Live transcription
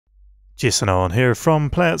Jason Allen here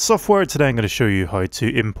from PlayIt Software. Today I'm going to show you how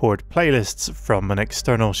to import playlists from an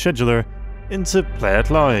external scheduler into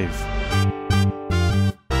PlayIt Live.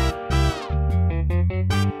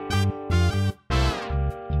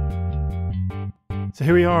 So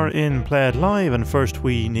here we are in PlayIt Live, and first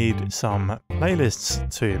we need some playlists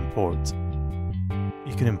to import.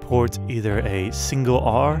 You can import either a single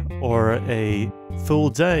hour or a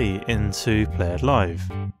full day into PlayIt Live.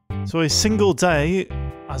 So a single day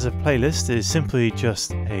as a playlist is simply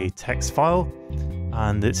just a text file,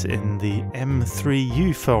 and it's in the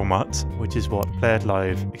M3U format, which is what PlayIt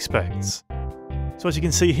Live expects. So as you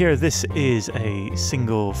can see here, this is a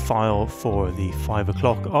single file for the 5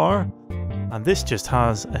 o'clock hour, and this just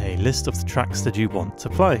has a list of the tracks that you want to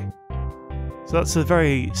play. So that's the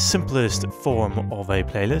very simplest form of a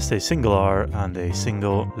playlist, a single hour and a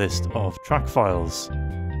single list of track files.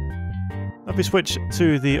 Now if we switch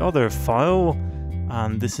to the other file,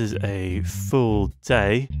 and this is a full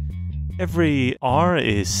day, every hour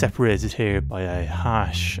is separated here by a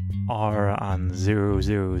hash R and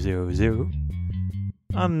 0000.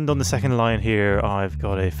 And on the second line here, I've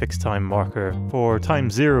got a fixed time marker for time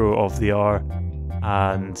 0 of the hour,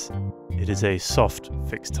 and it is a soft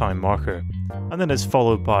fixed time marker. And then it's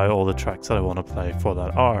followed by all the tracks that I want to play for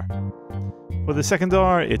that hour. For the second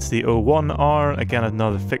hour, it's the 01 hour, again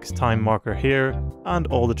another fixed time marker here, and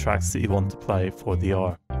all the tracks that you want to play for the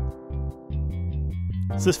hour.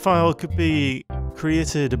 So this file could be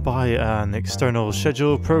created by an external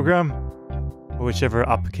schedule program, or whichever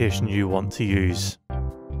application you want to use.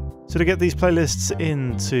 So to get these playlists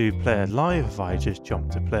into PlayIt Live, if I just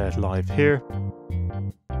jump to PlayIt Live here,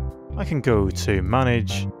 I can go to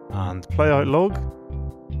Manage and PlayIt Log,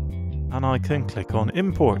 and I can click on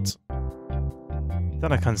Import.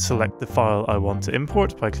 Then I can select the file I want to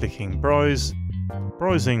import by clicking Browse,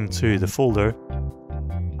 browsing to the folder,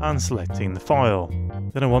 and selecting the file.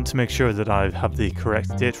 Then I want to make sure that I have the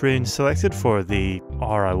correct date range selected for the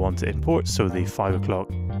hour I want to import, so the 5 o'clock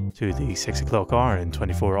to the 6 o'clock hour in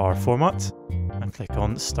 24-hour format, and click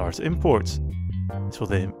on Start Import. This will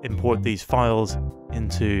then import these files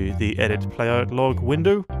into the Edit PlayIt Log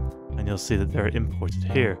window, and you'll see that they're imported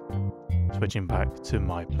here. Switching back to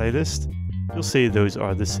my playlist, you'll see those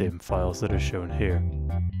are the same files that are shown here.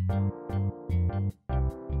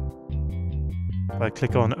 If I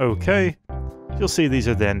click on OK, you'll see these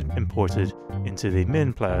are then imported into the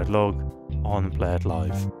main PlayIt Log on PlayIt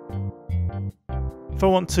Live. If I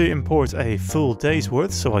want to import a full day's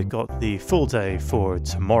worth, so I got the full day for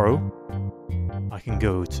tomorrow, I can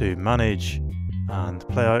go to Manage and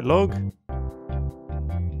PlayIt Log,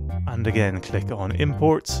 and again click on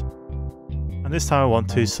Import, and this time I want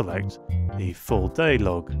to select the full day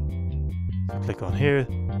log. So click on here,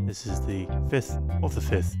 this is the 5th of the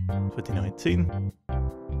 5th, 2019.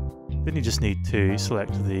 Then you just need to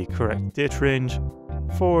select the correct date range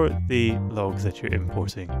for the log that you're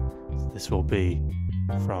importing. So this will be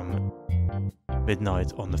from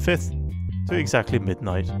midnight on the 5th to exactly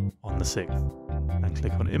midnight on the 6th. And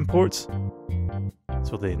click on Import.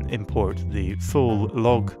 So then import the full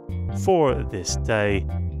log for this day,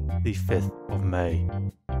 the 5th of May.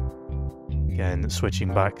 Again,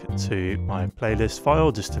 switching back to my playlist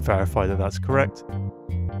file just to verify that that's correct.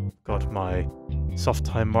 I've got my soft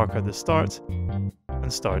time marker at the start,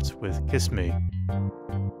 and starts with Kiss Me.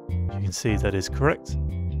 You can see that is correct.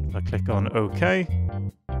 If I click on OK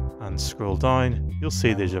and scroll down, you'll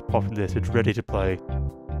see these are populated ready to play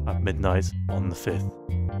at midnight on the 5th.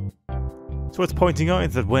 It's worth pointing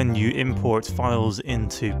out that when you import files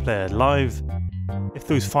into PlayIt Live, if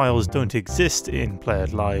those files don't exist in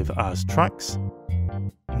PlayIt Live as tracks,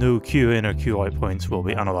 no queue in or queue out points will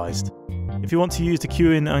be analysed. If you want to use the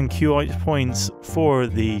queue in and queue out points for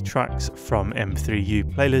the tracks from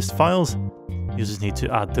M3U playlist files, you just need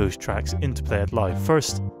to add those tracks into PlayIt Live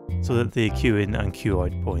first, so that the queue in and queue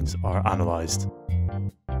out points are analysed.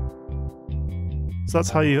 So that's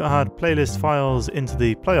how you add playlist files into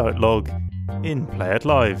the PlayIt Log in PlayIt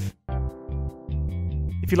Live.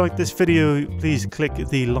 If you like this video, please click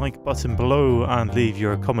the like button below and leave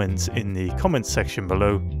your comments in the comments section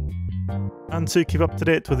below. And to keep up to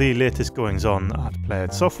date with the latest goings on at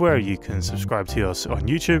PlayIt Software, you can subscribe to us on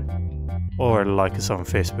YouTube or like us on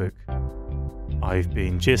Facebook. I've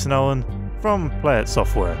been Jason Allen from PlayIt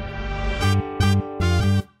Software.